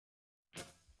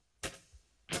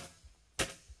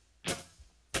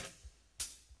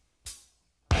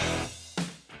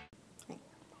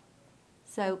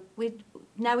So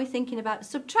now we're thinking about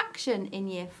subtraction in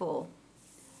year 4.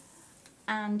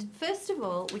 And first of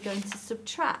all, we're going to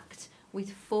subtract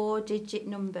with 4-digit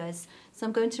numbers. So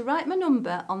I'm going to write my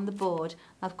number on the board.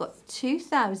 I've got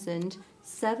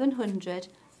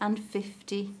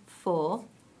 2,754,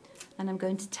 and I'm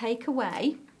going to take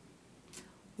away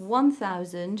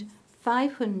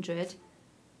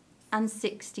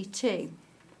 1,562.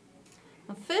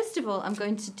 Now, first of all, I'm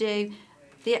going to do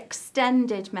the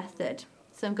extended method.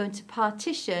 So I'm going to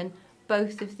partition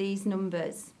both of these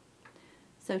numbers.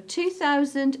 So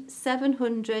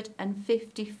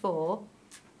 2,754,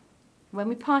 when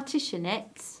we partition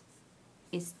it,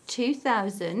 is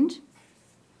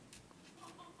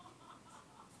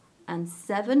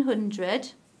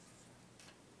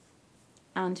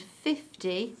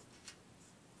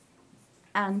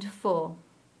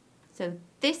So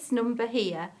this number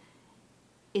here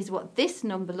is what this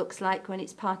number looks like when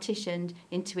it's partitioned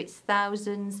into its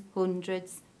thousands,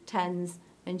 hundreds, tens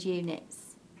and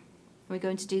units. We're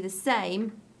going to do the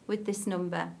same with this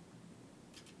number.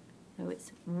 So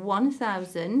it's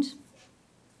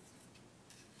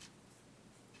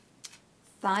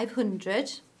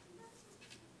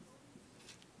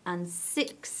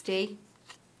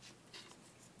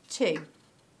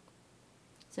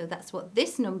So that's what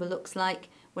this number looks like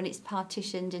when it's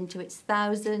partitioned into its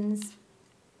thousands,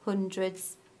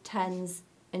 hundreds, tens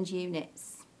and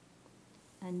units.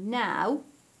 And now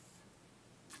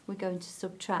we're going to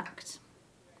subtract.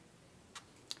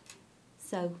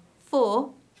 So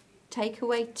 4 take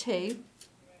away 2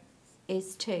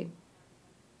 is 2.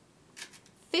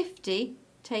 50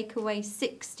 take away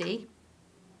 60,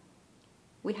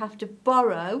 we have to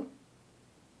borrow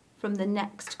from the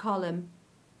next column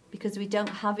because we don't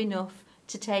have enough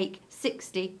to take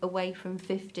 60 away from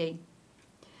 50.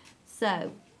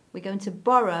 So we're going to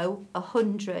borrow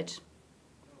 100.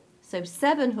 So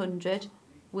 700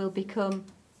 will become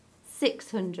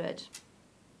 600.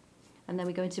 And then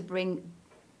we're going to bring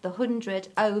the 100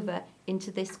 over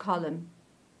into this column.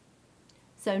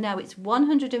 So now it's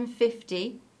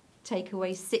 150 take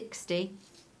away 60,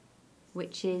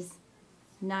 which is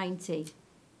 90.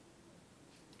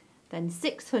 Then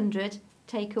 600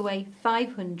 take away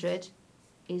 500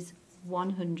 is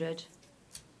 100.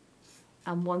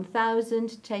 And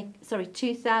 2000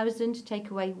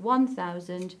 take away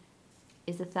 1000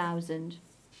 is 1000.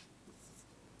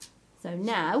 So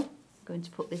now I'm going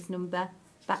to put this number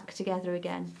back together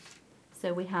again.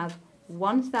 So we have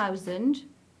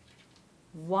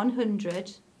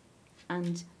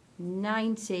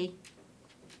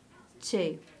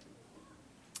 1,192.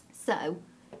 So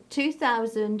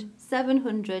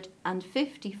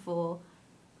 2,754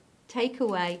 take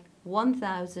away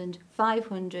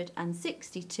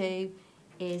 1,562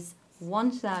 is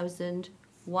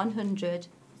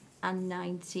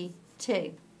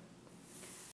 1,192.